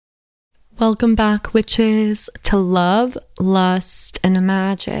Welcome back, witches, to Love, Lust, and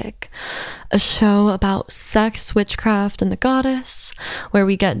Magic, a show about sex, witchcraft, and the goddess, where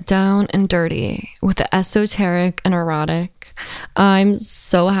we get down and dirty with the esoteric and erotic. I'm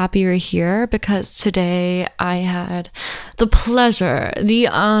so happy you're here because today I had the pleasure, the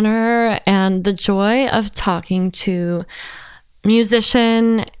honor, and the joy of talking to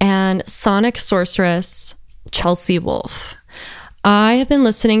musician and sonic sorceress Chelsea Wolfe. I have been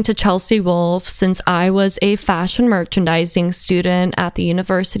listening to Chelsea Wolfe since I was a fashion merchandising student at the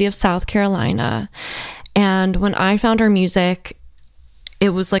University of South Carolina. And when I found her music, it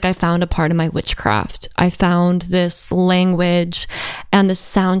was like I found a part of my witchcraft. I found this language and the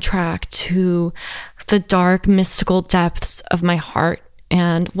soundtrack to the dark, mystical depths of my heart.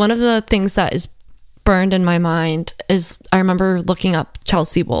 And one of the things that is burned in my mind is I remember looking up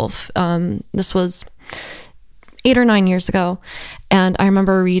Chelsea Wolfe. This was 8 or 9 years ago. And I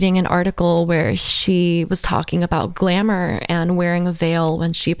remember reading an article where she was talking about glamour and wearing a veil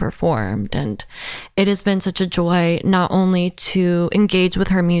when she performed. And it has been such a joy not only to engage with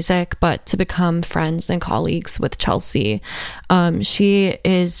her music, but to become friends and colleagues with Chelsea. She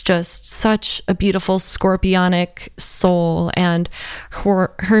is just such a beautiful scorpionic soul, and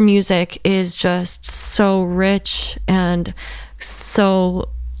her music is just so rich and so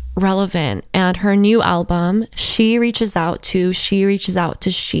relevant. And her new album, She Reaches Out to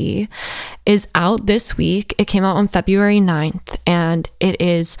She, is out this week. It came out on February 9th, and it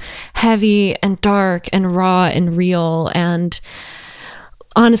is heavy and dark and raw and real. And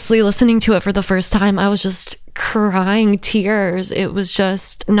honestly, listening to it for the first time, I was just crying tears. It was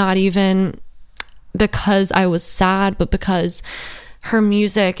just not even because I was sad, but because her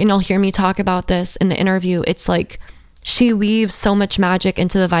music, and you'll hear me talk about this in the interview, it's like she weaves so much magic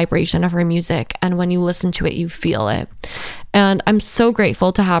into the vibration of her music, and when you listen to it, you feel it. And I'm so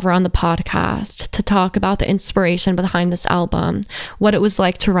grateful to have her on the podcast to talk about the inspiration behind this album, what it was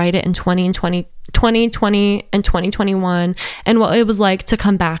like to write it in 2020 and 2021, and what it was like to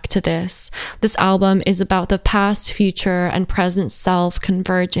come back to this. This album is about the past, future, and present self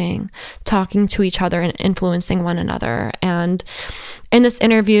converging, talking to each other and influencing one another. And in this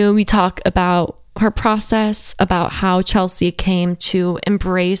interview, we talk about her process, about how Chelsea came to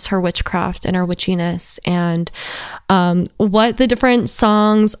embrace her witchcraft and her witchiness, and what the different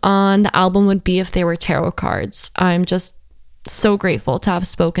songs on the album would be if they were tarot cards. I'm just so grateful to have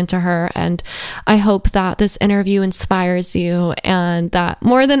spoken to her, and I hope that this interview inspires you, and that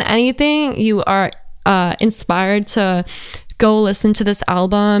more than anything, you are inspired to go listen to this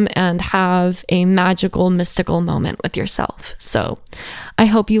album and have a magical, mystical moment with yourself. So I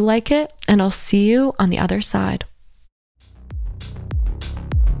hope you like it, and I'll see you on the other side.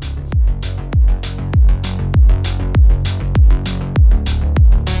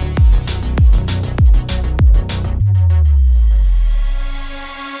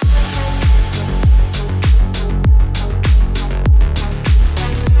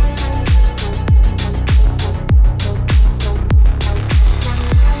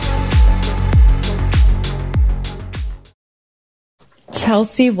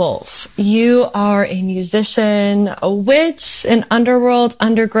 Chelsea Wolfe, you are a musician, a witch, an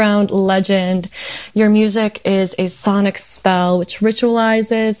underground legend. Your music is a sonic spell which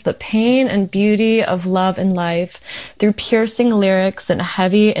ritualizes the pain and beauty of love and life through piercing lyrics and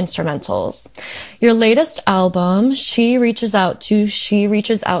heavy instrumentals. Your latest album, She Reaches Out to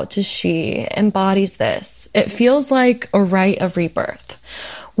She, embodies this. It feels like a rite of rebirth.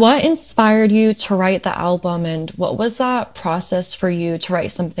 What inspired you to write the album, and what was that process for you to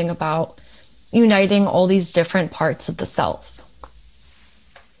write something about uniting all these different parts of the self?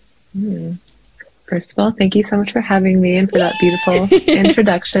 First of all, thank you so much for having me and for that beautiful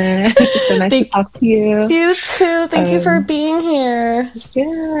introduction. It's so nice to talk to you. You too. Thank you for being here.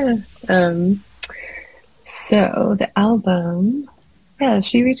 Yeah. So the album,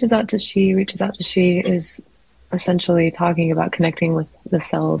 She Reaches Out to She is essentially talking about connecting with the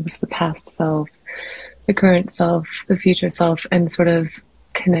selves, the past self, the current self, the future self, and sort of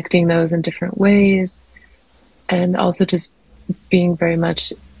connecting those in different ways, and also just being very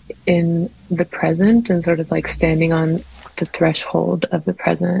much in the present and sort of like standing on the threshold of the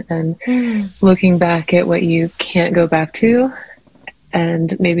present and looking back at what you can't go back to,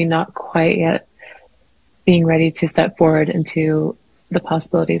 and maybe not quite yet being ready to step forward into the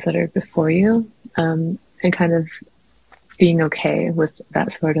possibilities that are before you. And kind of being okay with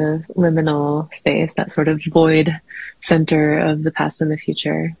that sort of liminal space, that sort of void center of the past and the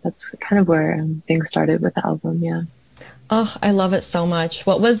future. That's kind of where things started with the album, yeah. Oh, I love it so much.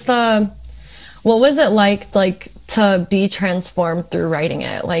 What was the What was it like to be transformed through writing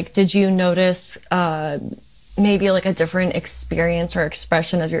it? Like, did you notice maybe like a different experience or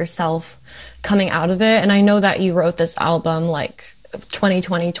expression of yourself coming out of it? And I know that you wrote this album like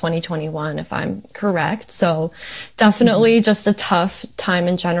 2020, 2021, if I'm correct. So definitely just a tough time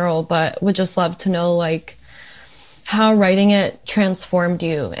in general, but would just love to know like how writing it transformed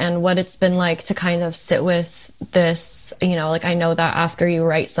you and what it's been like to kind of sit with this, you know, like I know that after you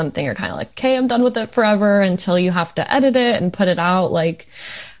write something, you're kind of like, okay, I'm done with it forever until you have to edit it and put it out. Like,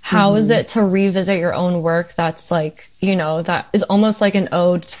 how is it to revisit your own work that's like, you know, that is almost like an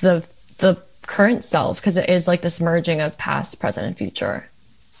ode to the current self, because it is like this merging of past, present, and future.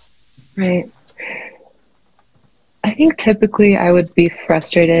 Right. I think typically I would be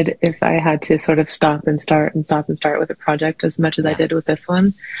frustrated if I had to sort of stop and start and stop and start with a project as much as I did with this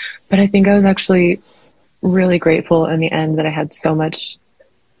one. But I think I was actually really grateful in the end that I had so much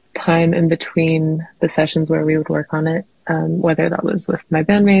time in between the sessions where we would work on it, whether that was with my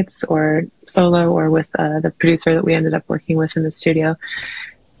bandmates or solo or with the producer that we ended up working with in the studio,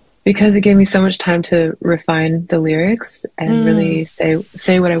 because it gave me so much time to refine the lyrics and really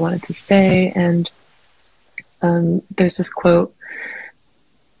say what I wanted to say. And there's this quote,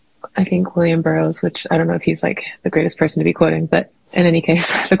 I think William Burroughs, which I don't know if he's like the greatest person to be quoting, but in any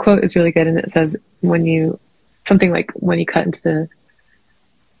case, the quote is really good. And it says, when you cut into the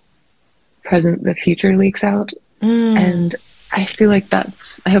present, the future leaks out. And I feel like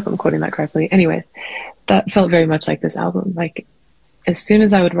I hope I'm quoting that correctly. Anyways, that felt very much like this album. Like, as soon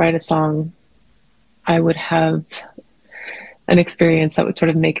as I would write a song, I would have an experience that would sort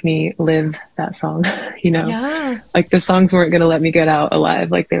of make me live that song, you know? Yeah. Like, the songs weren't going to let me get out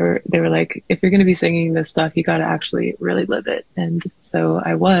alive. Like, they were like, if you're going to be singing this stuff, you got to actually really live it. And so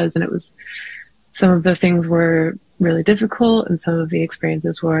I was, and it was, some of the things were really difficult and some of the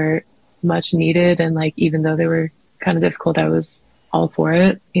experiences were much needed. And like, even though they were kind of difficult, I was all for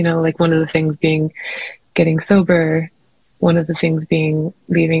it. You know, like one of the things being getting sober, one of the things being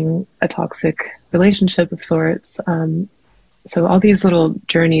leaving a toxic relationship of sorts. So all these little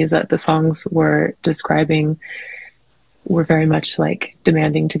journeys that the songs were describing were very much like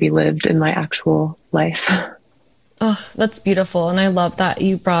demanding to be lived in my actual life. Oh, that's beautiful. And I love that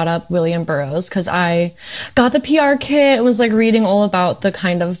you brought up William Burroughs, because I got the PR kit and was like reading all about the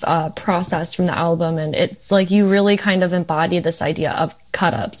kind of process from the album. And it's like you really kind of embody this idea of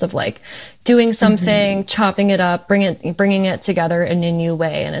cut-ups, of like doing something, chopping it up, bringing it together in a new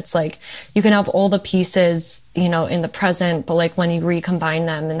way. And it's like you can have all the pieces, you know, in the present, but like when you recombine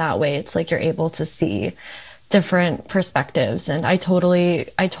them in that way, it's like you're able to see different perspectives. And I totally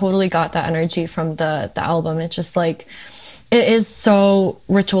got that energy from the album. It's just like, it is so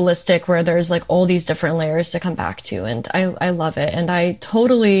ritualistic where there's like all these different layers to come back to. And I love it. And I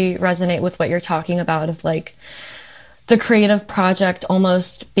totally resonate with what you're talking about, of like the creative project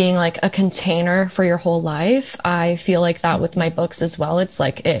almost being like a container for your whole life. I feel like that with my books as well. It's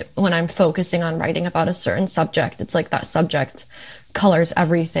like when I'm focusing on writing about a certain subject, it's like that subject colors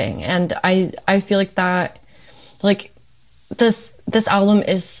everything. And I feel like that, like this album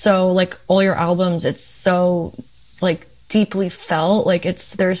is so, like all your albums, it's so like deeply felt. Like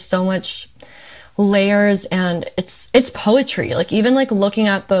there's so much layers, and it's poetry. Like even like looking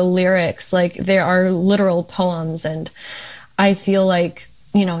at the lyrics, like they are literal poems. And I feel like,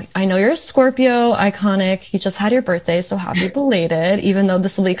 you know, I know you're a Scorpio, iconic. You just had your birthday, so happy belated, even though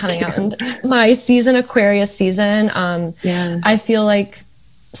this will be coming out in my season, Aquarius season. I feel like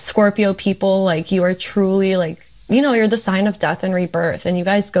Scorpio people, like you are truly like, you know, you're the sign of death and rebirth, and you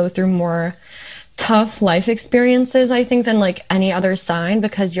guys go through more tough life experiences, I think, than like any other sign,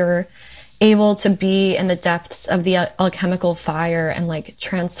 because you're able to be in the depths of the alchemical fire and like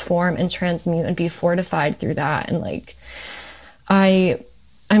transform and transmute and be fortified through that. And like,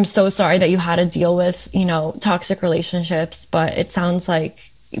 I'm so sorry that you had to deal with, you know, toxic relationships, but it sounds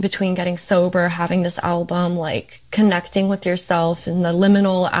like between getting sober, having this album, like connecting with yourself and the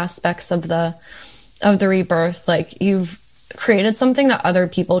liminal aspects of the rebirth, like you've created something that other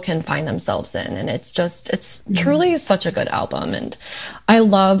people can find themselves in. And it's truly such a good album. And I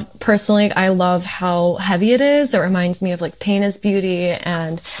love how heavy it is. It reminds me of like Pain is Beauty,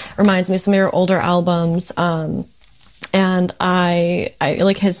 and reminds me of some of your older albums. And I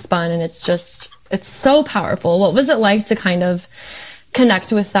like his Spun, and it's so powerful. What was it like to kind of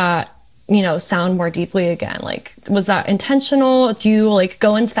connect with that, you know, sound more deeply again? Like, was that intentional? Do you like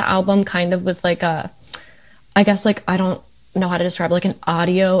go into the album kind of with like I guess like, I don't know how to describe, like an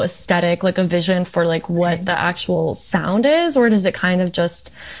audio aesthetic, like a vision for like what the actual sound is? Or does it kind of just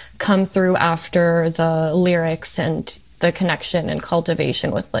come through after the lyrics and the connection and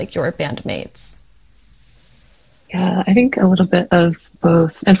cultivation with like your bandmates? Yeah, I think a little bit of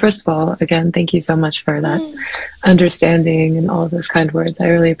both. And first of all, again, thank you so much for that understanding and all of those kind words. I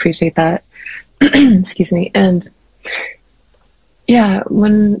really appreciate that. Excuse me. And yeah,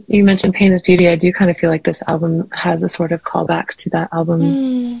 when you mentioned Pain is Beauty, I do kind of feel like this album has a sort of callback to that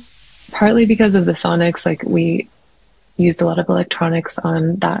album, partly because of the sonics. Like, we used a lot of electronics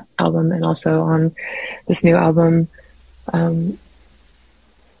on that album and also on this new album,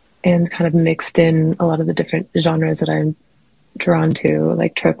 and kind of mixed in a lot of the different genres that I'm drawn to,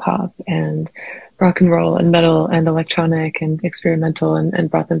 like trip hop and rock and roll and metal and electronic and experimental,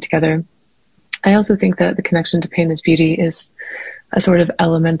 and brought them together. I also think that the connection to Pain is Beauty is a sort of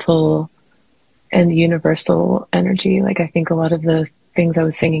elemental and universal energy. Like, I think a lot of the things I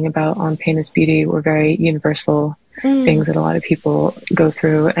was singing about on Pain is Beauty were very universal things that a lot of people go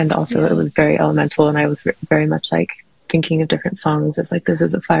through. And also it was very elemental. And I was very much like thinking of different songs as like, this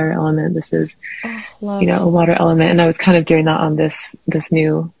is a fire element. This is, you know, a water element. And I was kind of doing that on this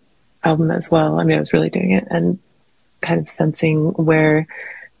new album as well. I mean, I was really doing it and kind of sensing where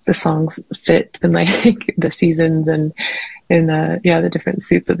the songs fit in like the seasons and in the different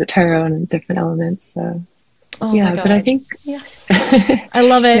suits of the tarot and different elements. So my God. But I think yes, I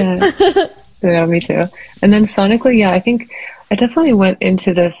love it. Yeah, me too. And then sonically, yeah, I think I definitely went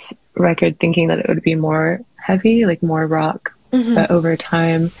into this record thinking that it would be more heavy, like more rock. But over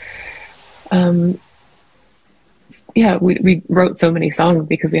time, we wrote so many songs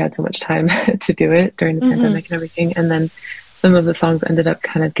because we had so much time to do it during the pandemic and everything. And then some of the songs ended up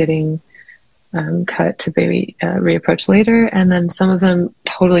kind of getting cut to maybe reapproach later. And then some of them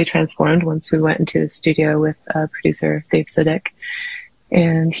totally transformed once we went into the studio with producer Dave Sidick.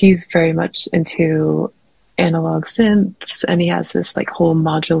 And he's very much into analog synths, and he has this like whole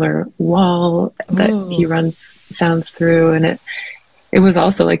modular wall that he runs sounds through. And it was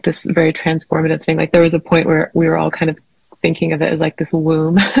also like this very transformative thing. Like, there was a point where we were all kind of thinking of it as like this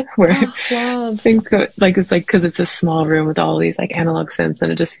womb where things go like, it's like, because it's a small room with all these like analog synths, and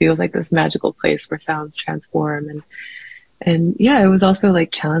it just feels like this magical place where sounds transform. And yeah, it was also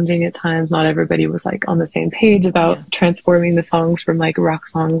like challenging at times. Not everybody was like on the same page about transforming the songs from like rock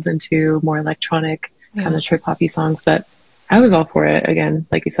songs into more electronic kind of trip hoppy songs, but I was all for it. Again,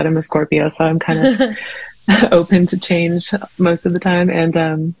 like you said, I'm a Scorpio, so I'm kind of open to change most of the time. And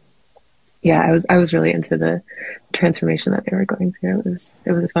I was really into the transformation that they were going through.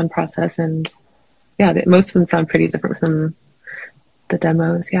 It was a fun process, and most of them sound pretty different from the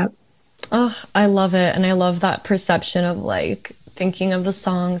demos. Yeah. Oh, I love it. And I love that perception of like thinking of the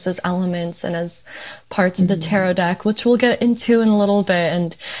songs as elements and as parts of the tarot deck, which we'll get into in a little bit.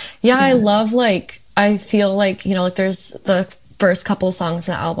 And I love, like, I feel like, you know, like there's the first couple songs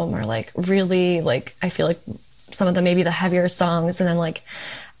in the album are like really like, I feel like some of them maybe the heavier songs, and then like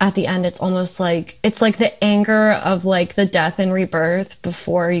at the end, it's almost like, it's like the anger of like the death and rebirth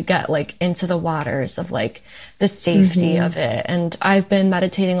before you get like into the waters of like the safety of it. And I've been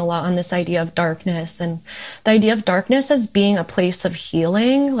meditating a lot on this idea of darkness, and the idea of darkness as being a place of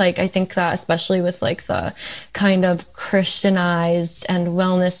healing. Like, I think that especially with like the kind of Christianized and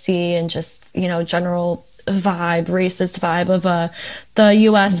wellnessy and just, you know, general vibe, racist vibe of the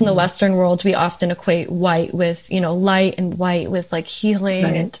US and the Western world, we often equate white with, you know, light, and white with like healing,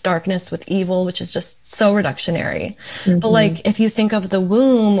 and darkness with evil, which is just so reductionary. But like, if you think of the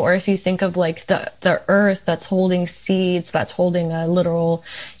womb, or if you think of like the earth that's holding seeds, that's holding a literal,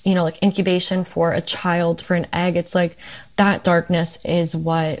 you know, like incubation for a child, for an egg, it's like that darkness is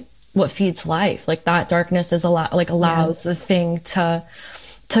what feeds life. Like, that darkness is allows the thing to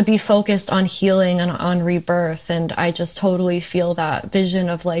be focused on healing and on rebirth. And I just totally feel that vision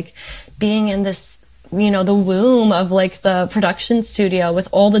of like being in this, you know, the womb of like the production studio with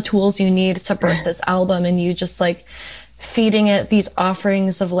all the tools you need to birth this album, and you just like feeding it these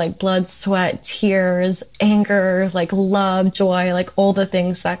offerings of like blood, sweat, tears, anger, like love, joy, like all the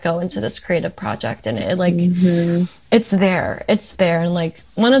things that go into this creative project. And it like, it's there. And like,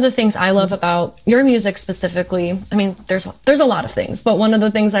 one of the things I love about your music specifically, I mean, there's a lot of things, but one of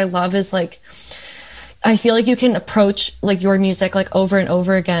the things I love is like, I feel like you can approach like your music like over and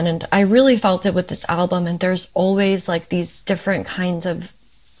over again. And I really felt it with this album. And there's always like these different kinds of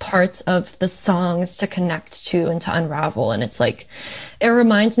parts of the songs to connect to and to unravel. And it's like, it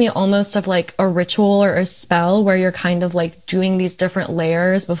reminds me almost of like a ritual or a spell where you're kind of like doing these different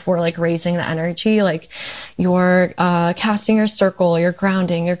layers before like raising the energy. Like, you're casting your circle, you're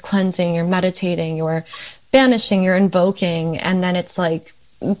grounding, you're cleansing, you're meditating, you're banishing, you're invoking. And then it's like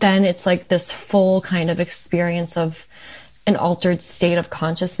this full kind of experience of an altered state of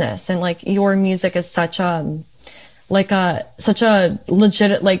consciousness. And like, your music is such like a such a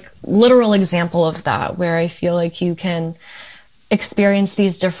legit, like literal example of that, where I feel like you can experience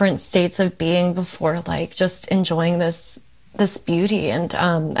these different states of being before like just enjoying this beauty. And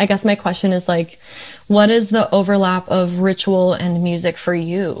I guess my question is like, what is the overlap of ritual and music for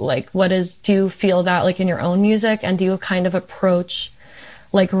you? Like, do you feel that like in your own music, and do you kind of approach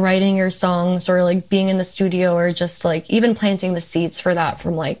like writing your songs or like being in the studio or just like even planting the seeds for that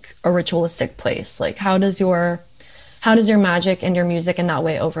from like a ritualistic place? Like how does your magic and your music in that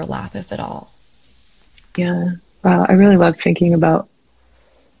way overlap, if at all? Yeah. Wow. I really love thinking about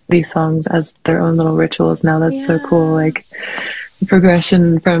these songs as their own little rituals now. That's so cool. Like the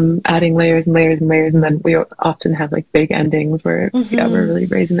progression from adding layers and layers and layers, and then we often have like big endings where we're really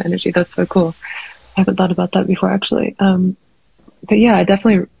raising the energy. That's so cool. I haven't thought about that before, actually. But yeah, I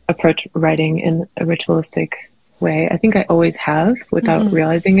definitely approach writing in a ritualistic way. I think I always have without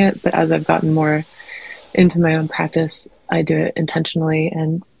realizing it, but as I've gotten more into my own practice, I do it intentionally,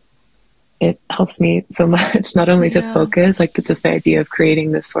 and it helps me so much, not only to focus, like just the idea of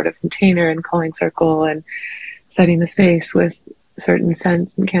creating this sort of container and calling circle and setting the space with certain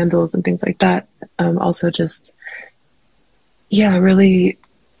scents and candles and things like that. Also just, really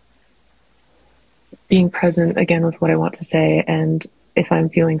being present again with what I want to say. And if I'm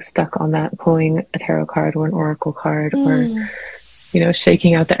feeling stuck on that, pulling a tarot card or an oracle card or,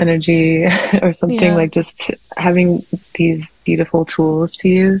 shaking out the energy or something, like just having these beautiful tools to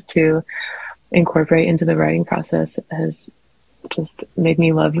use to incorporate into the writing process has just made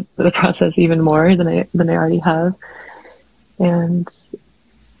me love the process even more than I already have. And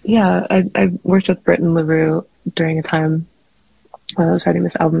I worked with Britton LaRue during a time when I was writing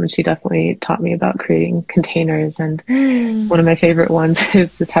this album, and she definitely taught me about creating containers. And one of my favorite ones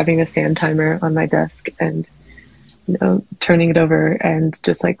is just having a sand timer on my desk and turning it over and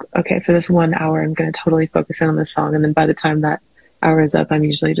just like, okay, for this 1 hour, I'm going to totally focus in on this song. And then by the time that hour is up, I'm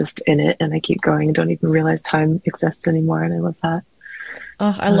usually just in it and I keep going and don't even realize time exists anymore. And I love that.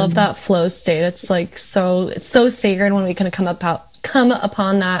 Oh, I love that flow state. It's like it's so sacred when we can come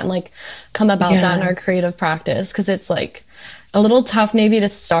upon that and like come about that in our creative practice. Cause it's like a little tough maybe to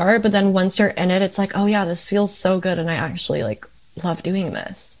start, but then once you're in it, it's like, oh yeah, this feels so good. And I actually like love doing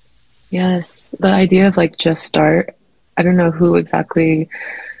this. Yes. The idea of like, just start. I don't know who exactly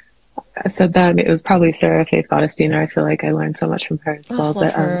said that. It was probably Sarah Faith Gottesdiener. I feel like I learned so much from her as well.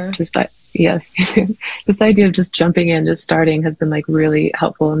 But just that, yes, just the idea of just jumping in, just starting has been like really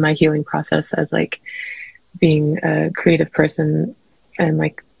helpful in my healing process as like being a creative person and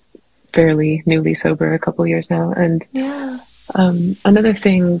like fairly newly sober a couple years now. And another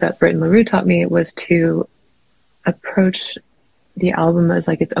thing that Britton LaRue taught me was to approach the album as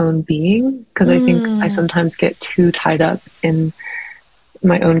like its own being, because I think I sometimes get too tied up in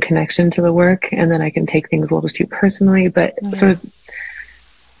my own connection to the work, and then I can take things a little too personally. But sort of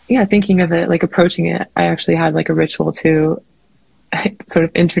thinking of it like approaching it, I actually had like a ritual to sort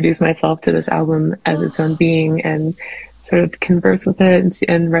of introduce myself to this album as its own being and sort of converse with it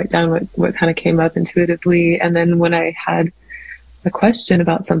and write down what kind of came up intuitively. And then when I had a question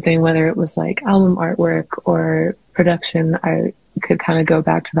about something, whether it was like album artwork or production, I could kind of go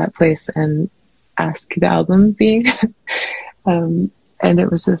back to that place and ask the album being. And it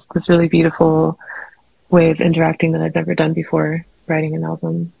was just this really beautiful way of interacting that I've never done before writing an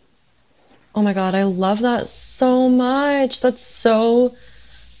album. Oh my God, I love that so much. That's so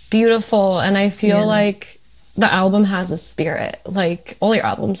beautiful. And I feel like the album has a spirit. Like all your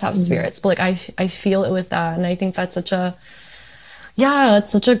albums have spirits, but like I feel it with that. And I think that's such a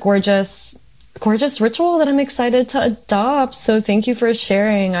gorgeous ritual that I'm excited to adopt. So thank you for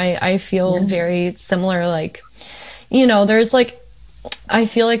sharing. I feel very similar. Like, there's like, I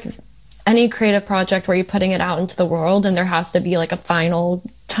feel like any creative project where you're putting it out into the world and there has to be like a final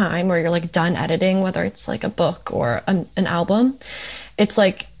time where you're like done editing, whether it's like a book or an album, it's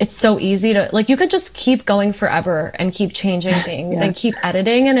like, it's so easy to like, you could just keep going forever and keep changing things and keep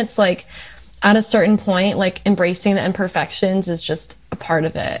editing. And it's like, at a certain point, like embracing the imperfections is just a part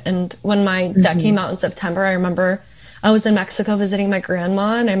of it. And when my deck came out in September, I remember I was in Mexico visiting my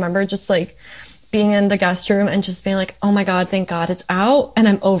grandma, and I remember just like being in the guest room and just being like, oh my God, thank God it's out and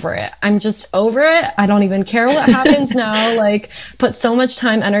I'm over it. I'm just over it. I don't even care what happens now. Like put so much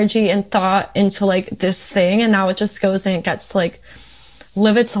time, energy and thought into like this thing. And now it just goes and it gets to like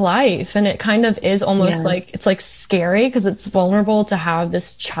live its life. And it kind of is almost like, it's like scary because it's vulnerable to have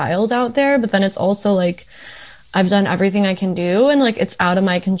this child out there. But then it's also like, I've done everything I can do and like, it's out of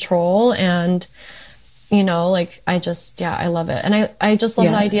my control. And, like, I love it. And I just love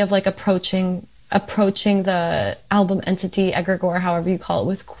the idea of like approaching the album entity, egregore, however you call it,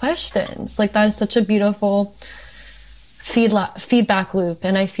 with questions. Like that is such a beautiful feedback loop.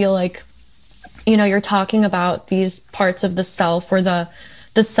 And I feel like, you know, you're talking about these parts of the self, or the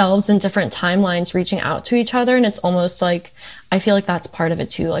selves in different timelines reaching out to each other. And it's almost like, I feel like that's part of it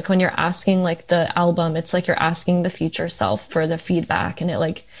too. Like when you're asking like the album, it's like you're asking the future self for the feedback, and it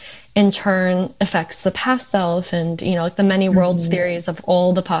like in turn affects the past self, and, you know, like the many worlds theories of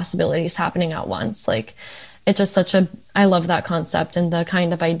all the possibilities happening at once. Like it's just I love that concept, and the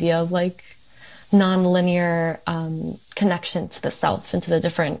kind of idea of like non-linear connection to the self and to the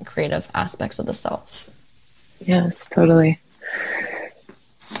different creative aspects of the self. Yes, totally.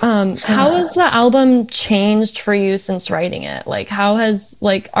 How has the album changed for you since writing it? Like how has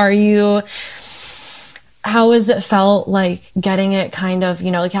it felt like getting it kind of, you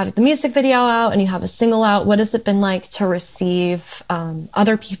know, like you have the music video out and you have a single out? What has it been like to receive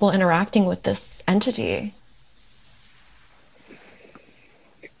other people interacting with this entity?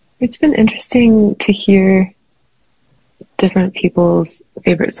 It's been interesting to hear different people's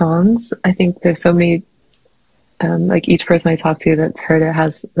favorite songs. I think there's so many, like each person I talk to that's heard it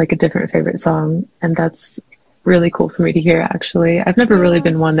has like a different favorite song. And that's really cool for me to hear, actually. I've never really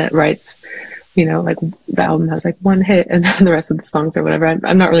been one that writes, you know, like the album has like one hit and then the rest of the songs or whatever.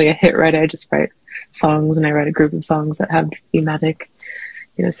 I'm not really a hit writer. I just write songs, and I write a group of songs that have thematic,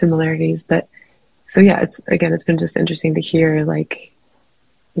 you know, similarities. But so yeah, it's been just interesting to hear like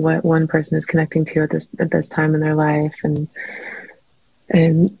what one person is connecting to at this time in their life, and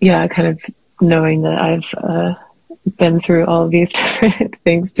yeah, kind of knowing that I've been through all of these different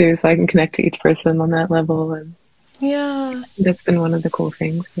things too, so I can connect to each person on that level. And yeah, that's been one of the cool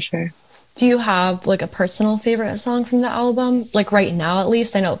things for sure. Do you have like a personal favorite song from the album? Like right now, at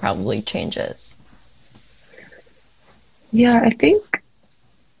least? I know it probably changes. Yeah, I think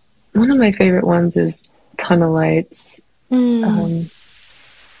one of my favorite ones is Tunnel Lights.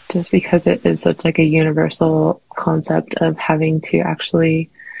 Just because it is such like a universal concept of having to actually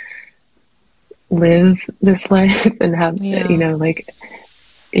live this life and have, you know, like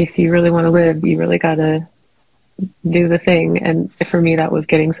if you really want to live, you really gotta do the thing. And for me, that was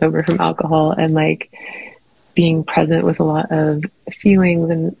getting sober from alcohol and like being present with a lot of feelings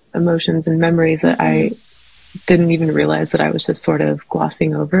and emotions and memories that I didn't even realize that I was just sort of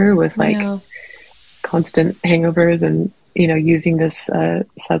glossing over with like constant hangovers, and you know, using this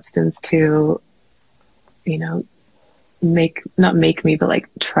substance to, you know, not make me, but like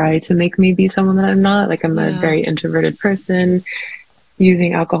try to make me be someone that I'm not. Like I'm a very introverted person,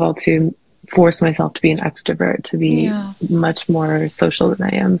 using alcohol to force myself to be an extrovert, to be much more social than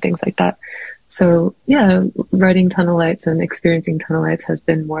I am, things like that. So yeah, writing Tunnel Lights and experiencing Tunnel Lights has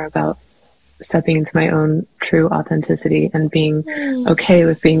been more about stepping into my own true authenticity and being okay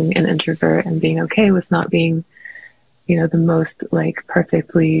with being an introvert, and being okay with not being, you know, the most like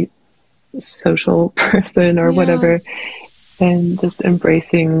perfectly social person or whatever, and just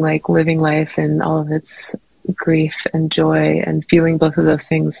embracing like living life and all of its grief and joy, and feeling both of those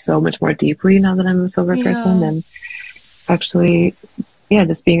things so much more deeply now that I'm a sober person, and actually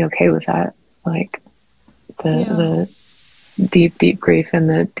just being okay with that, like the deep grief and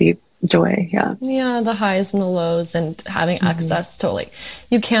the deep joy. The highs and the lows, and having access to, like,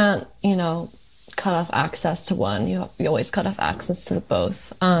 you can't, you know, cut off access to one. You always cut off access to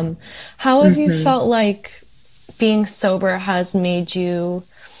both. How have you felt like being sober has made you,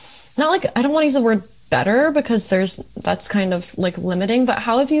 not like, I don't want to use the word better because that's kind of like limiting, but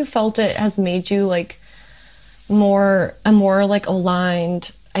how have you felt it has made you like a more like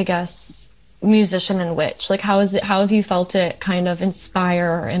aligned, I guess, musician and witch? Like how have you felt it kind of inspire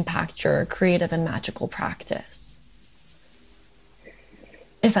or impact your creative and magical practice,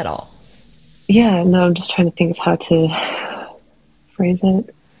 if at all? Yeah, no, I'm just trying to think of how to phrase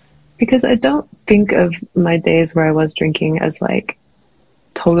it, because I don't think of my days where I was drinking as like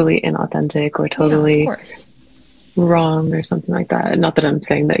totally inauthentic or totally wrong or something like that. Not that I'm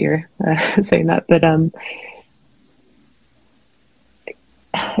saying that you're saying that, but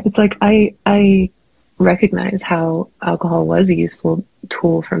it's like I recognize how alcohol was a useful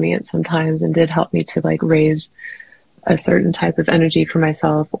tool for me at some times, and did help me to like raise a certain type of energy for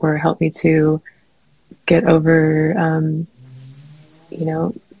myself, or help me to get over you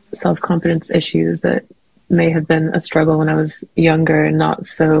know, self-confidence issues that may have been a struggle when I was younger and not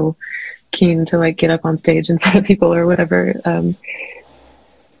so keen to like get up on stage in front of people or whatever.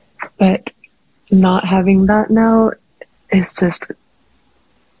 But not having that now is just,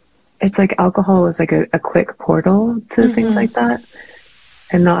 it's like alcohol is like a quick portal to things like that.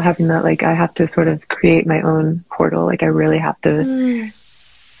 And not having that, like I have to sort of create my own portal. Like I really have to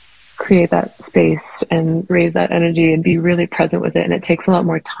create that space and raise that energy and be really present with it. And it takes a lot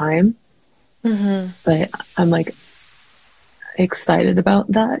more time. But I'm like excited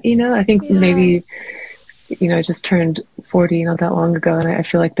about that, I think Yeah. maybe, I just turned 40 not that long ago, and I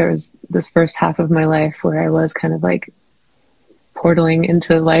feel like there was this first half of my life where I was kind of like portaling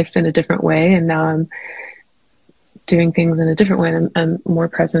into life in a different way, and now I'm doing things in a different way. I'm more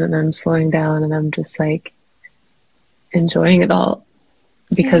present, and I'm slowing down, and I'm just like enjoying it all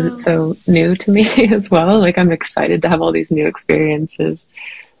because Yeah. it's so new to me as well. Like I'm excited to have all these new experiences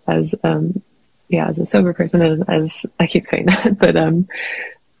as yeah, as a sober person, as I keep saying that, but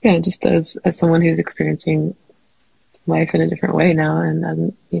yeah, just as someone who's experiencing life in a different way now,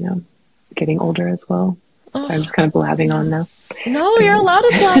 and getting older as well. So I'm Oh, just kind of blabbing yeah. on now. No, you're allowed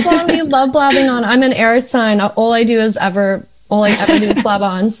to blab on. We love blabbing on. I'm an air sign. All I ever do is blab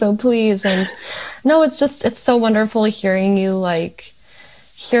on. So please. And no, it's so wonderful hearing you, like,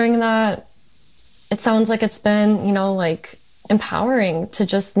 hearing that. It sounds like it's been, like empowering to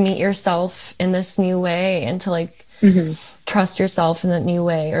just meet yourself in this new way and to like Mm-hmm. trust yourself in that new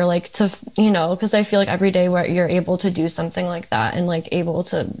way, or like to, because I feel like every day where you're able to do something like that and like able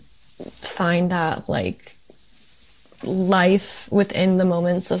to find that like life within the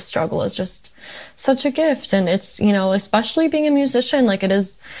moments of struggle is just such a gift. And it's, especially being a musician, like it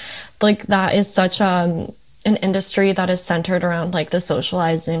is like that is such an industry that is centered around like the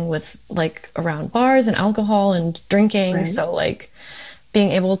socializing with like around bars and alcohol and drinking. Right. So like being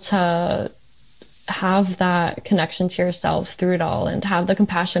able to have that connection to yourself through it all and have the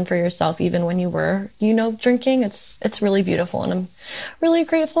compassion for yourself even when you were drinking, it's really beautiful. And I'm really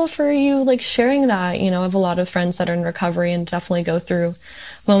grateful for you like sharing that. I have a lot of friends that are in recovery and definitely go through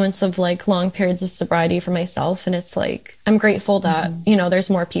moments of like long periods of sobriety for myself, and it's like I'm grateful that there's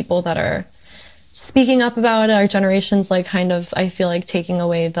more people that are speaking up about it. Our generation's like kind of, I feel like, taking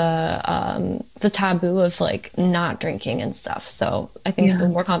away the taboo of like not drinking and stuff. So I think the Yeah.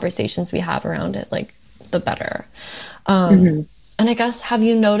 more conversations we have around it, like the better. Mm-hmm. And I guess, have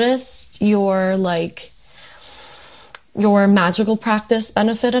you noticed your magical practice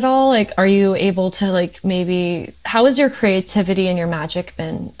benefit at all? Like, are you able to like maybe, how has your creativity and your magic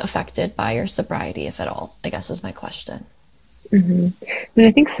been affected by your sobriety, if at all? I guess is my question. Mm-hmm. And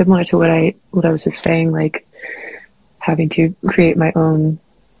I think similar to what I was just saying, like having to create my own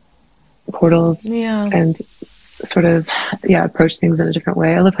portals Yeah. and sort of, yeah, approach things in a different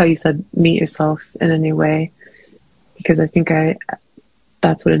way. I love how you said meet yourself in a new way, because I think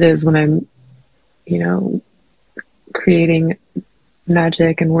that's what it is when I'm, creating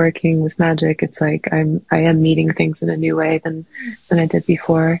magic and working with magic. It's like I am meeting things in a new way than I did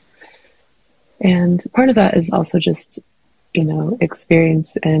before. And part of that is also just,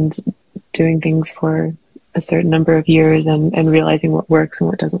 experience and doing things for a certain number of years, and realizing what works and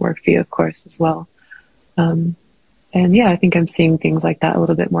what doesn't work for you, of course, as well. And yeah, I think I'm seeing things like that a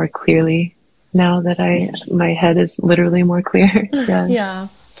little bit more clearly now that my head is literally more clear. Yeah. Yeah.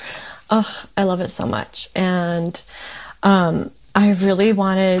 Oh, I love it so much. And I really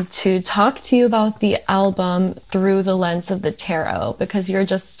wanted to talk to you about the album through the lens of the tarot, because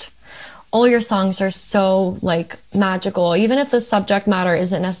all your songs are so like magical, even if the subject matter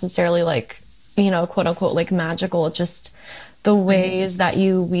isn't necessarily like, quote unquote, like magical. It's just the ways that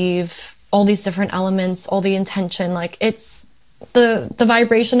you weave all these different elements, all the intention, like it's the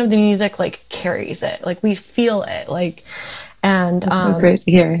vibration of the music like carries it. Like we feel it. Like, and That's so great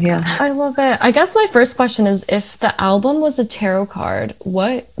to hear. Yeah. I love it. I guess my first question is, if the album was a tarot card,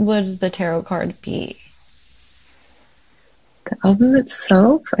 what would the tarot card be? The album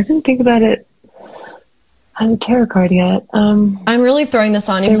itself, I didn't think about it as a tarot card yet. I'm really throwing this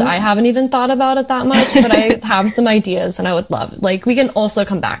on you because I haven't even thought about it that much, but I have some ideas and I would love, like, we can also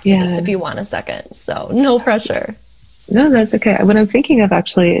come back to this if you want a second. So no pressure. No, that's okay. What I'm thinking of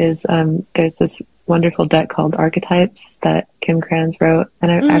actually is there's this wonderful deck called Archetypes that Kim Kranz wrote,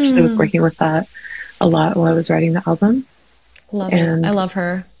 and I actually was working with that a lot while I was writing the album. Love it. I love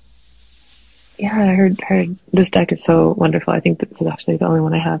her. Yeah, I heard this deck is so wonderful. I think this is actually the only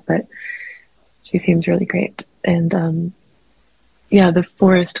one I have, but she seems really great. And yeah, the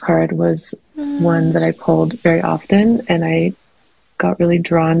Forest card was one that I pulled very often, and I got really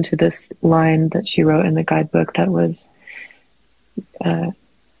drawn to this line that she wrote in the guidebook that was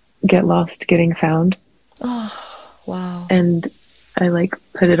get lost getting found. Oh, wow. And I like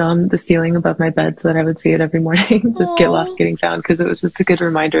put it on the ceiling above my bed so that I would see it every morning. Just get lost getting found, because it was just a good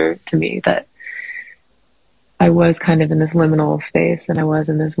reminder to me that I was kind of in this liminal space, and I was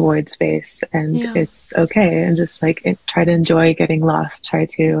in this void space, and it's okay. And just like try to enjoy getting lost, try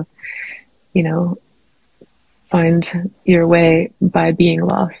to, find your way by being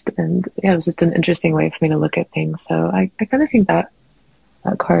lost. And yeah, it was just an interesting way for me to look at things. So I kind of think that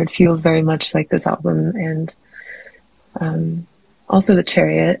card feels very much like this album, and Also the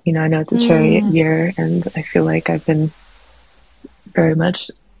Chariot, I know it's a Chariot year, and I feel like I've been very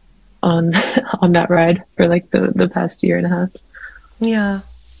much on on that ride for like the past year and a half. Yeah.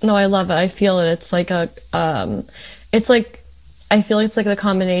 No, I love it. I feel it. It's like it's like, I feel it's like the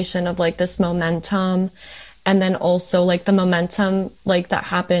combination of like this momentum, and then also like the momentum like that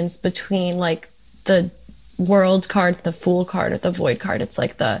happens between like the world card, the fool card, or the void card. It's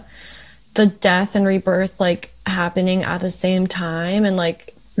like the death and rebirth like happening at the same time, and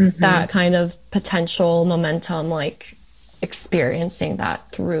like that kind of potential momentum, like experiencing that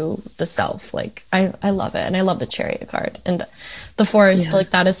through the self. Like I love it. And I love the Chariot card and the Forest. Yeah.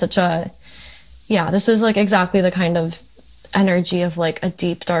 Like that is such a, yeah, this is like exactly the kind of energy of like a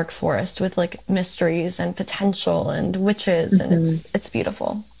deep dark forest with like mysteries and potential and witches, and it's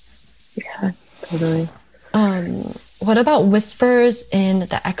beautiful. Yeah, totally. What about Whispers in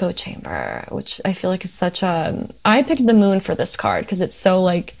the Echo Chamber, which I feel like is such a, I picked the Moon for this card because it's so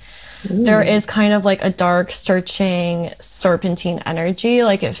like, there is kind of like a dark, searching, serpentine energy.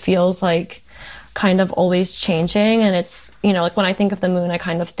 Like it feels like kind of always changing. And it's, like when I think of the Moon, I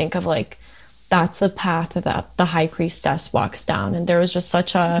kind of think of like, that's the path that the High Priestess walks down. And there was just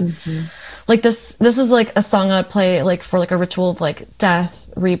such a, like this is like a song I'd play like for like a ritual of like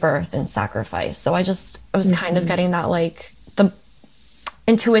death, rebirth, and sacrifice. So I was kind of getting that like the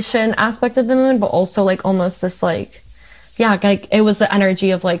intuition aspect of the Moon, but also like almost this like, yeah, like it was the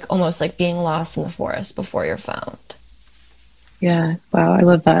energy of like almost like being lost in the forest before you're found. Yeah, wow, I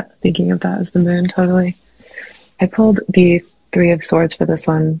love that. Thinking of that as the Moon, totally. I pulled the Three of Swords for this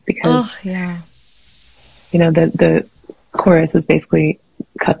one because, yeah, the chorus is basically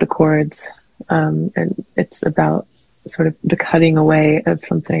cut the cords, and it's about sort of the cutting away of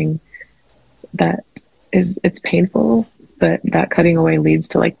something that it's painful, but that cutting away leads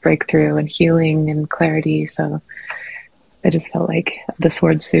to like breakthrough and healing and clarity. So I just felt like the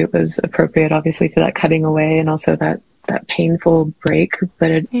sword suit was appropriate, obviously, for that cutting away and also that painful break,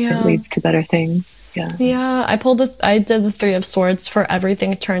 but it leads to better things. Yeah, I did the Three of Swords for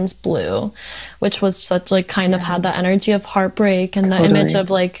Everything Turns Blue, which was such like kind of had the energy of heartbreak and the image of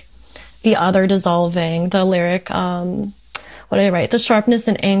like the other dissolving. The lyric, what did I write? The sharpness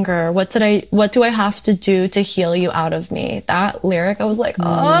and anger. What do I have to do to heal you out of me? That lyric, I was like,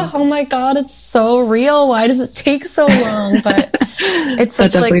 oh my God, it's so real. Why does it take so long? But it's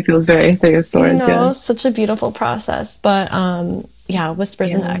such that definitely feels very Three of Swords, such a beautiful process. But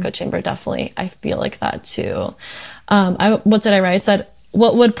Whispers in the Echo Chamber, definitely. I feel like that too. What did I write? I said,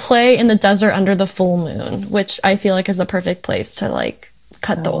 what would play in the desert under the full moon, which I feel like is the perfect place to like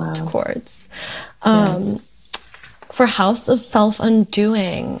cut the cords. For House of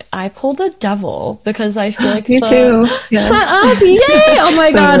Self-Undoing, I pulled the Devil because I feel like Me too. Yeah. Shut up! Yay! Oh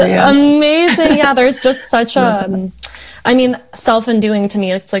my God, yeah. Amazing! Yeah, there's just such a, I mean, self-undoing to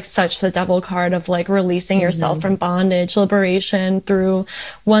me, it's like such the Devil card of like releasing yourself from bondage, liberation through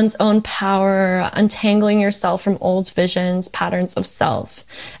one's own power, untangling yourself from old visions, patterns of self,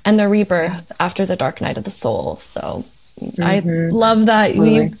 and the rebirth after the dark night of the soul. So I love that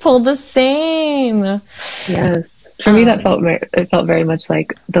we pulled the same. Yes. For me, that felt very much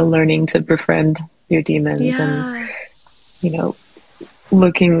like the learning to befriend your demons and,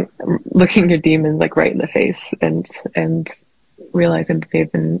 looking your demons like right in the face and realizing that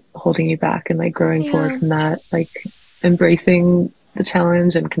they've been holding you back and like growing forward from that, like embracing the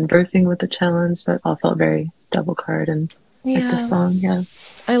challenge and conversing with the challenge. That all felt very Devil card and like the song. Yeah.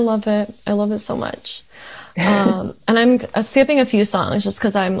 I love it. I love it so much. And I'm skipping a few songs just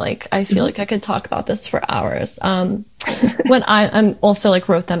because I'm like, I feel like I could talk about this for hours. When I'm also like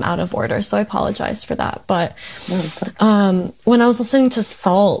wrote them out of order, so I apologize for that. But when I was listening to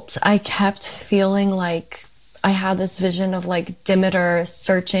Salt, I kept feeling like I had this vision of like Demeter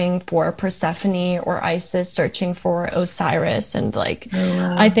searching for Persephone or Isis searching for Osiris. And like,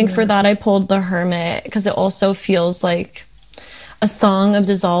 I think for that I pulled the Hermit because it also feels like a song of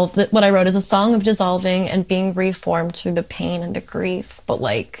what I wrote is a song of dissolving and being reformed through the pain and the grief, but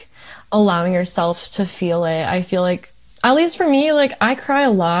like allowing yourself to feel it. I feel like, at least for me, like I cry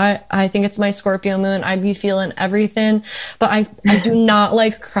a lot. I think it's my Scorpio moon. I be feeling everything, but I do not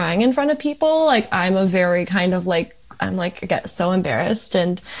like crying in front of people. Like I'm a very kind of like, I get so embarrassed.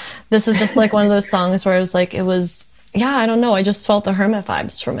 And this is just like one of those songs where I don't know. I just felt the Hermit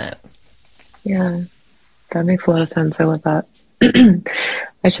vibes from it. Yeah, that makes a lot of sense. I love that.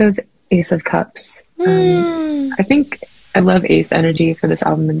 I chose Ace of Cups. I think I love Ace energy for this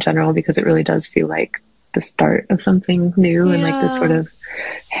album in general because it really does feel like the start of something new and like this sort of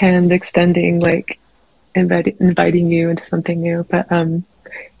hand extending, like inviting you into something new. But I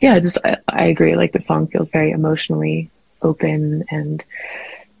agree. Like the song feels very emotionally open. And,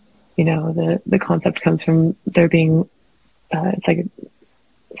 you know, the concept comes from there being, it's like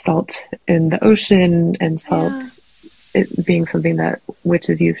salt in the ocean, and salt it being something that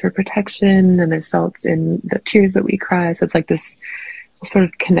witches use for protection, and there's salt in the tears that we cry. So it's like this sort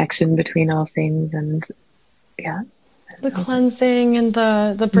of connection between all things. And yeah, the cleansing and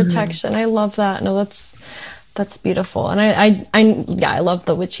the protection. I love that. No, that's beautiful. And I love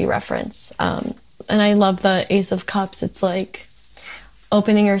the witchy reference. And I love the Ace of Cups. It's like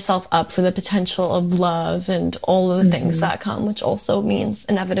opening yourself up for the potential of love and all of the things that come, which also means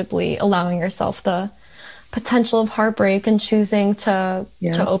inevitably allowing yourself the potential of heartbreak and choosing to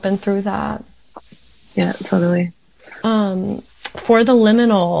open through that. Yeah, totally. For the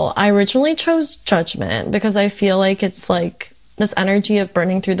liminal, I originally chose judgment because I feel like it's like this energy of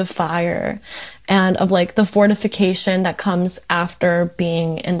burning through the fire and of like the fortification that comes after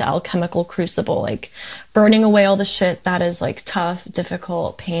being in the alchemical crucible, like burning away all the shit that is like tough,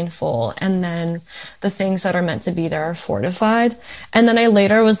 difficult, painful, and then the things that are meant to be there are fortified. And then I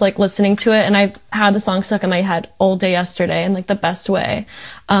later was like listening to it, and I had the song stuck in my head all day yesterday in like the best way.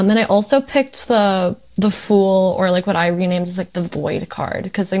 And I also picked the Fool, or like what I renamed as like the Void card,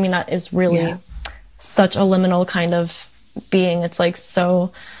 because I mean that is really such a liminal kind of being. It's like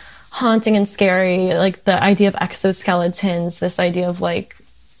so haunting and scary, like the idea of exoskeletons, this idea of like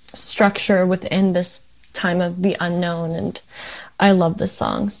structure within this time of the unknown. And I love the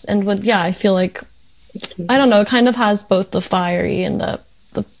songs, and I feel like, I don't know, it kind of has both the fiery and the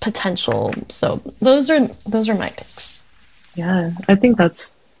potential. So those are my picks. Yeah, I think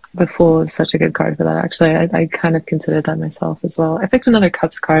the Fool is such a good card for that. Actually, I kind of considered that myself as well. I picked another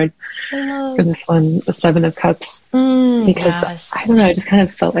Cups card for this one, the Seven of Cups, because I don't know, I just kind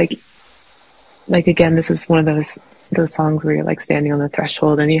of felt like again, this is one of those songs where you're like standing on the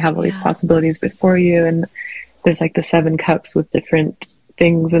threshold and you have all these possibilities before you, and there's like the 7 cups with different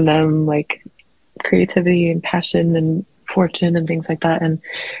things in them, like creativity and passion and fortune and things like that. And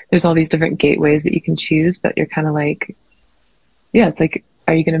there's all these different gateways that you can choose, but you're kind of like, it's like,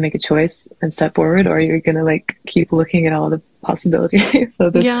 are you going to make a choice and step forward, or are you going to like keep looking at all the possibilities? So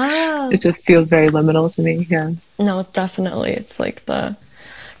this, it just feels very liminal to me. Yeah. No, definitely. It's like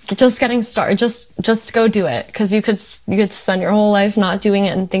just getting started, just go do it, because you could spend your whole life not doing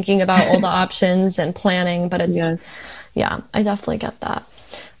it and thinking about all the options and planning, but it's I definitely get that.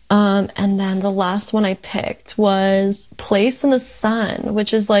 And then the last one I picked was Place in the Sun,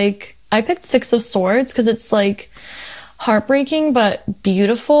 which is like, I picked 6 of Swords because it's like heartbreaking but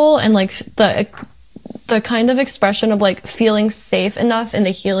beautiful, and like the kind of expression of like feeling safe enough in the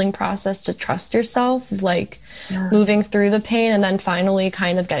healing process to trust yourself, like moving through the pain, and then finally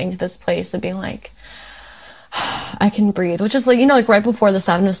kind of getting to this place of being like, I can breathe, which is like, you know, like right before the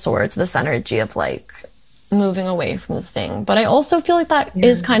 7 of Swords, this energy of like moving away from the thing. But I also feel like that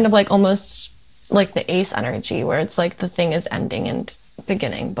is kind of like almost like the Ace energy, where it's like the thing is ending and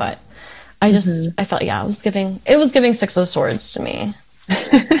beginning. But I felt, it was giving 6 of Swords to me.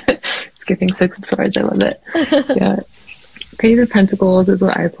 It's giving 6 of Swords. I love it. Yeah. Page of Pentacles is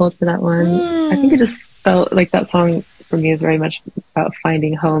what I pulled for that one. I think it just felt like that song for me is very much about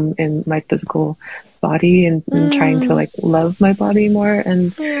finding home in my physical body and trying to like love my body more.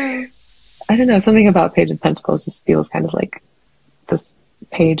 And I don't know, something about Page of Pentacles just feels kind of like this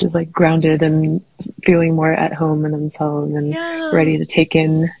page is like grounded and feeling more at home in themselves and ready to take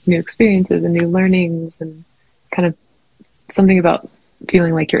in new experiences and new learnings, and kind of something about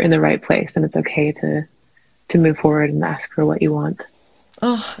feeling like you're in the right place and it's okay to move forward and ask for what you want.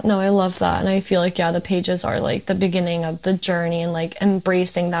 Oh, no, I love that. And I feel like, the pages are like the beginning of the journey and like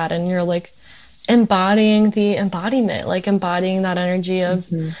embracing that. And you're like embodying the embodiment, like embodying that energy of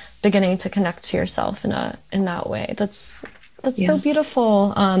beginning to connect to yourself in that way. That's so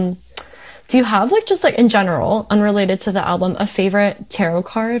beautiful. Do you have like, just like in general, unrelated to the album, a favorite tarot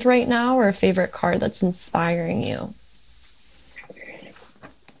card right now, or a favorite card that's inspiring you?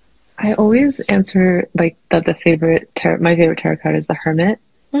 I always answer like that my favorite tarot card is the Hermit.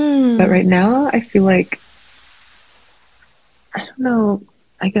 But right now I feel like, I don't know,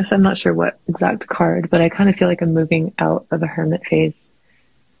 I guess I'm not sure what exact card, but I kind of feel like I'm moving out of the Hermit phase,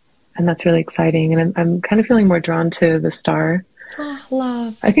 and that's really exciting. And I'm kind of feeling more drawn to the Star. Oh,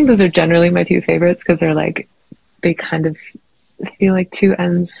 love. I think those are generally my 2 favorites because they're like, they kind of feel like 2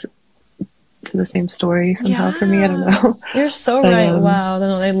 ends to the same story somehow for me. I don't know. You're so right. Wow.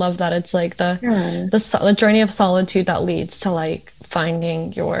 I love that. It's like the journey of solitude that leads to like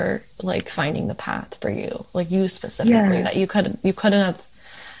finding the path for you, like you specifically, that you couldn't have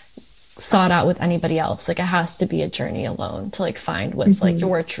sought out with anybody else. Like it has to be a journey alone to like find what's like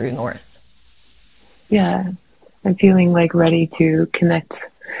your true north. Yeah. I'm feeling like ready to connect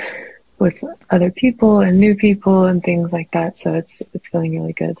with other people and new people and things like that. So it's feeling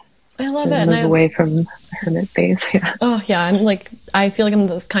really good. I love to it. move away from the hermit phase. Yeah. Oh yeah, I feel like I'm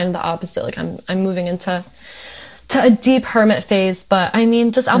kind of the opposite. Like I'm moving into a deep hermit phase. But I mean,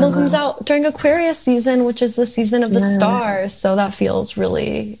 this album comes out during Aquarius season, which is the season of the stars. So that feels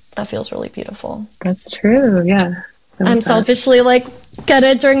really beautiful. That's true. Yeah. I'm selfishly like get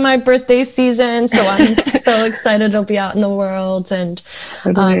it during my birthday season, so I'm so excited it'll be out in the world. And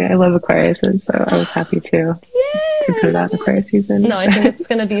totally. I love Aquariuses, so I was happy to put it out in Aquarius season. No, I think it's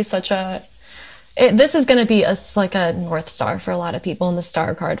going to be this is going to be like a North Star for a lot of people and the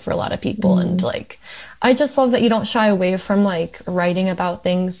star card for a lot of people. And like, I just love that you don't shy away from like writing about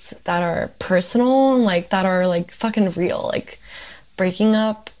things that are personal and like that are like fucking real, like breaking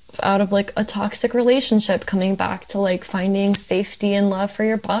up out of like a toxic relationship, coming back to like finding safety and love for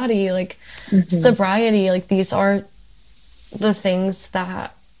your body, like sobriety. Like these are the things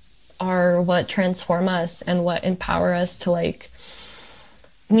that are what transform us and what empower us to like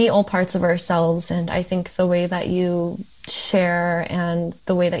meet all parts of ourselves. And I think the way that you share and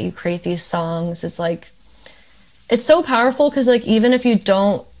the way that you create these songs is like, it's so powerful, because like even if you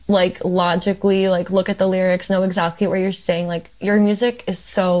don't like logically like look at the lyrics, know exactly what you're saying, like your music is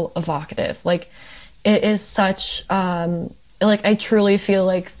so evocative. Like it is such like I truly feel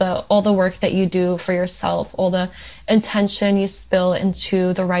like all the work that you do for yourself, all the intention you spill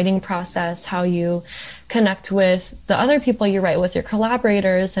into the writing process, how you connect with the other people you write with, your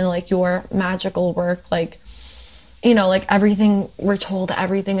collaborators, and like your magical work, like, you know, like everything, we're told that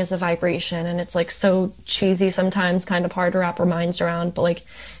everything is a vibration, and it's like so cheesy sometimes, kind of hard to wrap our minds around. But like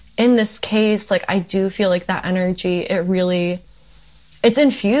in this case, like I do feel like that energy, it's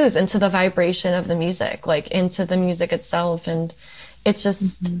infused into the vibration of the music, like into the music itself. And it's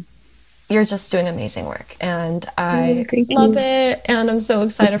just, you're just doing amazing work, and I love it. And I'm so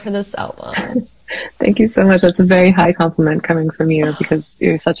excited for this album. Thank you so much. That's a very high compliment coming from you, because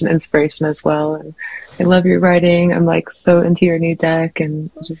you're such an inspiration as well. And I love your writing. I'm like so into your new deck,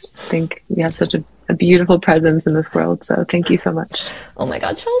 and just think you have such a beautiful presence in this world. So thank you so much. Oh my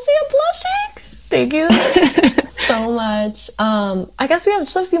God, Chelsea, I'm blushing. Thank you so much. I guess we have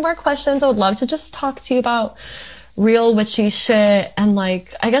just a few more questions. I would love to just talk to you about real witchy shit. And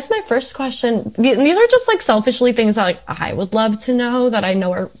like, I guess my first question, these are just like selfishly things that like I would love to know, that I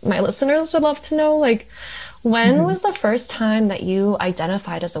know my listeners would love to know. Like, when was the first time that you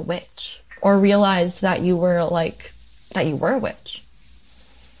identified as a witch, or realized that you were a witch?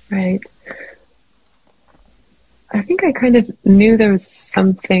 Right. I think I kind of knew there was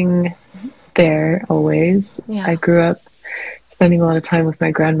something there always. Yeah. I grew up spending a lot of time with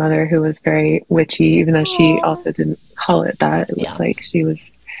my grandmother, who was very witchy, even though she also didn't call it that. It was like she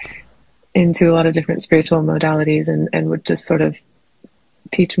was into a lot of different spiritual modalities, and would just sort of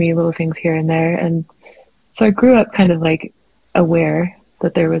teach me little things here and there. And so I grew up kind of like aware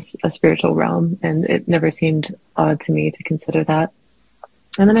that there was a spiritual realm, and it never seemed odd to me to consider that.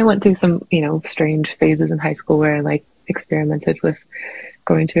 And then I went through some, strange phases in high school where I like experimented with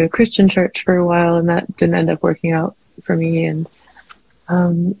going to a Christian church for a while, and that didn't end up working out for me. And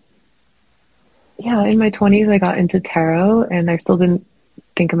in my 20s I got into tarot, and I still didn't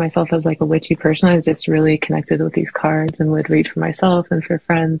think of myself as like a witchy person. I was just really connected with these cards and would read for myself and for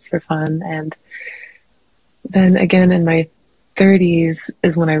friends for fun. And then again in my 30s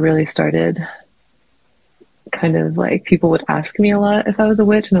is when I really started kind of like, people would ask me a lot if I was a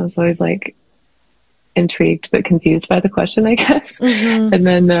witch, and I was always like intrigued but confused by the question, I guess. And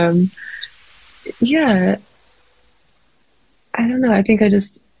then I don't know, I think I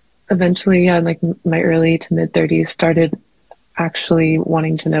just eventually in like my early to mid 30s started actually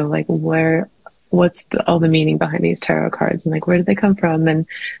wanting to know like what's all the meaning behind these tarot cards, and like where did they come from. And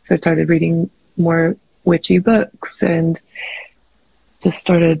so I started reading more witchy books and just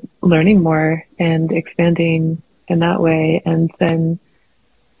started learning more and expanding in that way. And then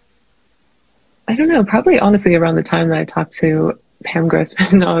I don't know, probably honestly around the time that I talked to Pam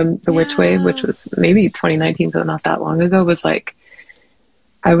Grossman on the Witch Wave, which was maybe 2019, so not that long ago, was like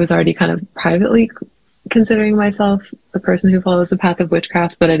I was already kind of privately considering myself the person who follows the path of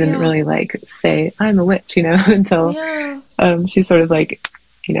witchcraft, but I didn't really like say I'm a witch, until she sort of like,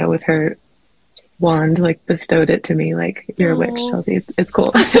 with her wand like bestowed it to me, like, you're a witch, Chelsea. It's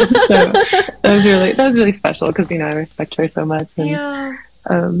cool. So that was really special, because I respect her so much.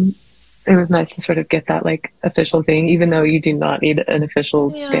 And it was nice to sort of get that like official thing, even though you do not need an official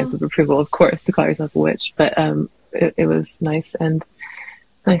stamp of approval, of course, to call yourself a witch. But it was nice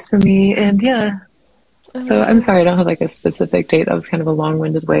for me. And so I'm sorry I don't have like a specific date. That was kind of a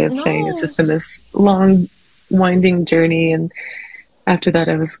long-winded way of saying it's just been this long winding journey. And after that,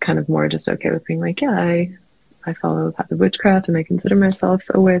 I was kind of more just okay with being like, yeah, I follow the path of witchcraft and I consider myself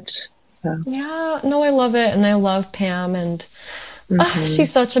a witch. So Yeah, no, I love it. And I love Pam, and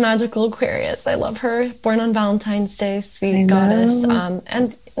she's such a magical Aquarius. I love her. Born on Valentine's Day, sweet goddess.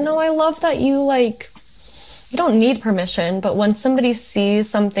 And no, I love that you like, you don't need permission, but when somebody sees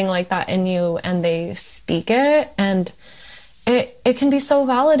something like that in you and they speak it, and it can be so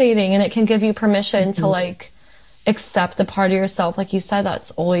validating, and it can give you permission to like accept the part of yourself, like you said,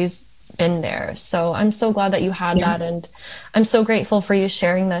 that's always been there. So I'm so glad that you had that, and I'm so grateful for you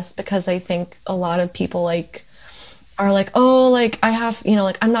sharing this, because I think a lot of people like are like, oh, like I have, you know,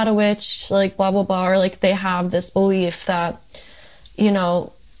 like I'm not a witch, like blah blah blah, or like they have this belief that, you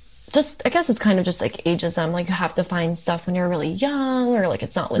know, just I guess it's kind of just like ageism, like you have to find stuff when you're really young, or like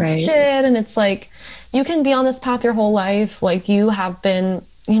it's not legit. And it's like you can be on this path your whole life, like you have been,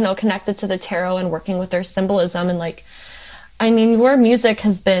 you know, connected to the tarot and working with their symbolism, and like I mean your music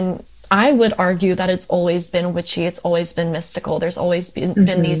has been, I would argue that it's always been witchy, it's always been mystical, there's always been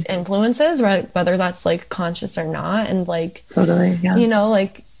these influences, right, whether that's like conscious or not. And like totally, you know,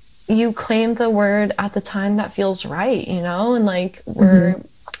 like you claim the word at the time that feels right, you know, and like we're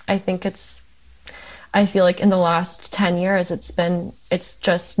I think I feel like in the last 10 years, it's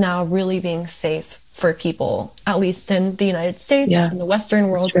just now really being safe for people, at least in the United States, in the Western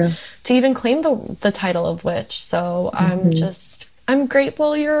world, to even claim the title of witch. So I'm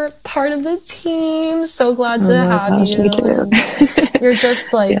grateful you're part of the team. So glad to have you. You're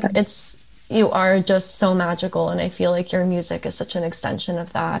just like, you are just so magical. And I feel like your music is such an extension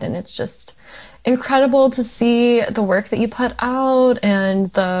of that. And it's just incredible to see the work that you put out,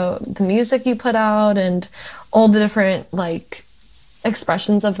 and the music you put out, and all the different like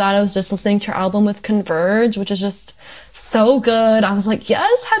expressions of that. I was just listening to your album with Converge, which is just so good. I was like,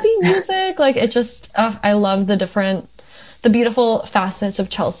 yes, heavy music. Like it just, I love the beautiful facets of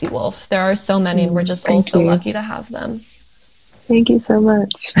Chelsea Wolfe. There are so many, and we're just all so lucky to have them. Thank you so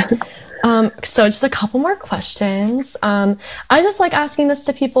much. So just a couple more questions. I just like asking this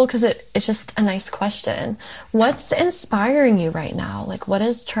to people because it's just a nice question. What's inspiring you right now? Like what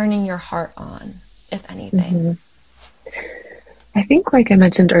is turning your heart on, if anything? I think, like I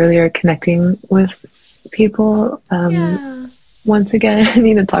mentioned earlier, connecting with people. Once again,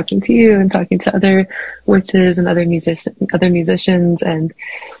 you know, talking to you and talking to other witches and other musicians. And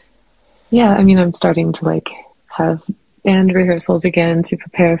yeah, I mean, I'm starting to like have band rehearsals again to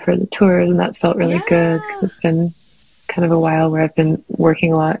prepare for the tours, and that's felt really good. It's been kind of a while where I've been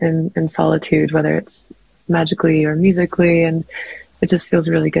working a lot in solitude, whether it's magically or musically, and it just feels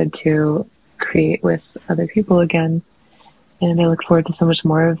really good to create with other people again. And I look forward to so much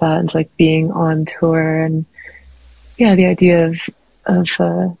more of that, and like being on tour. And yeah, the idea of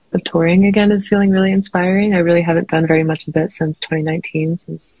touring again is feeling really inspiring. I really haven't done very much of it since 2019,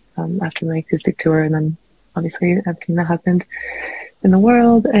 since after my acoustic tour, and then obviously everything that happened in the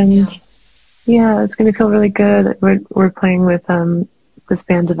world. And yeah, it's going to feel really good. We're playing with this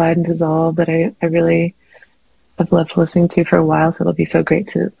band Divide and Dissolve that I really have loved listening to for a while, so it'll be so great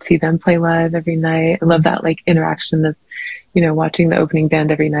to see them play live every night. I love that like interaction of, you know, watching the opening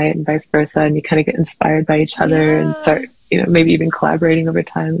band every night and vice versa, and you kind of get inspired by each other and start, you know, maybe even collaborating over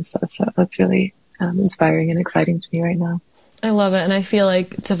time and stuff. So that's really inspiring and exciting to me right now. I love it. And I feel like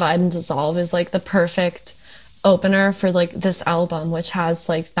Divide and Dissolve is like the perfect opener for like this album, which has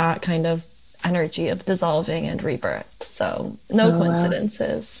like that kind of energy of dissolving and rebirth. So no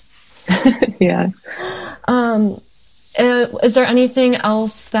coincidences. Yeah. Is there anything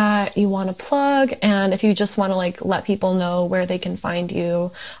else that you want to plug? And if you just want to like let people know where they can find you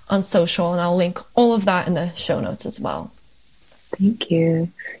on social, and I'll link all of that in the show notes as well. Thank you.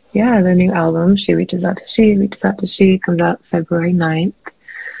 Yeah, the new album, She Reaches Out to She, comes out February 9th.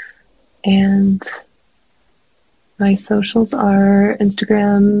 And my socials are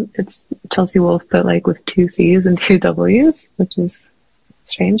Instagram, it's Chelsea Wolfe, but like with 2 C's and 2 W's, which is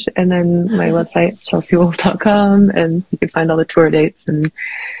strange. And then my website is chelseawolfe.com, and you can find all the tour dates and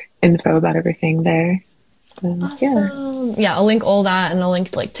info about everything there. So, awesome. Yeah, I'll link all that, and I'll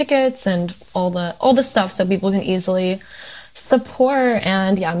link like tickets and all the stuff so people can easily support.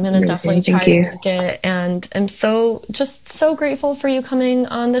 And yeah, I'm gonna definitely try to make it. And I'm so grateful for you coming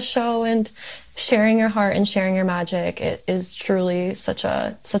on the show and sharing your heart and sharing your magic. It is truly such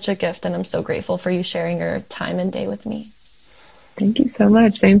a gift, and I'm so grateful for you sharing your time and day with me. Thank you so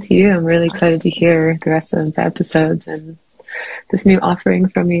much. Same to you. I'm really excited to hear the rest of the episodes and this new offering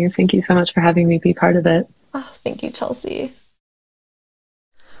from you. Thank you so much for having me be part of it. Oh, thank you, Chelsea.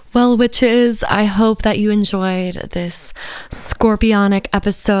 Well, witches, I hope that you enjoyed this scorpionic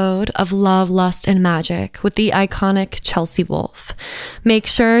episode of Love, Lust, and Magic with the iconic Chelsea Wolfe. Make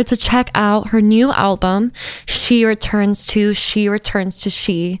sure to check out her new album, She Returns to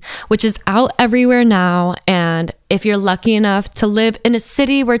She, which is out everywhere now. And if you're lucky enough to live in a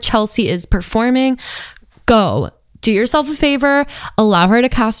city where Chelsea is performing, go. Do yourself a favor, allow her to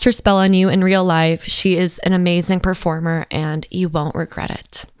cast her spell on you in real life. She is an amazing performer and you won't regret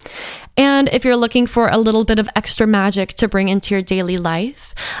it. And if you're looking for a little bit of extra magic to bring into your daily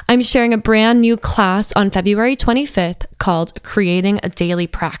life, I'm sharing a brand new class on February 25th called Creating a Daily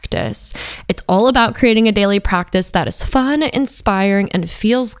Practice. It's all about creating a daily practice that is fun, inspiring, and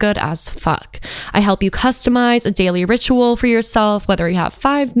feels good as fuck. I help you customize a daily ritual for yourself, whether you have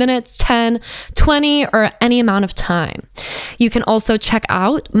 5 minutes, 10, 20, or any amount of time. You can also check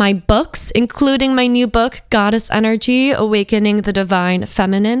out my books, including my new book, Goddess Energy, Awakening the Divine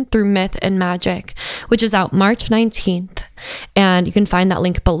Feminine Through Myth and Magic, which is out March 19th. And you can find that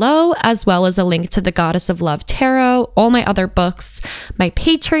link below, as well as a link to the Goddess of Love Tarot, all my other books, my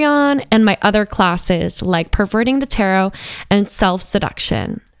Patreon, and my other classes like Perverting the Tarot and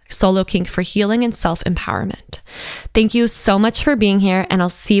Self-Seduction, Solo Kink for Healing and Self-Empowerment. Thank you so much for being here, and I'll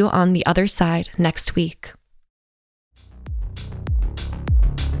see you on the other side next week.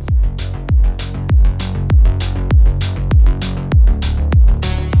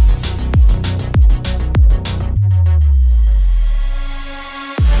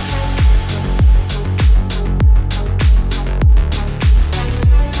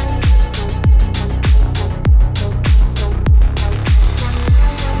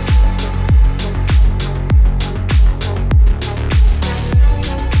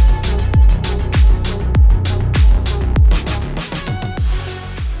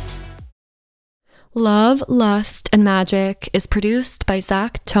 Love, Lust, and Magic is produced by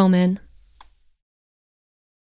Zach Toman.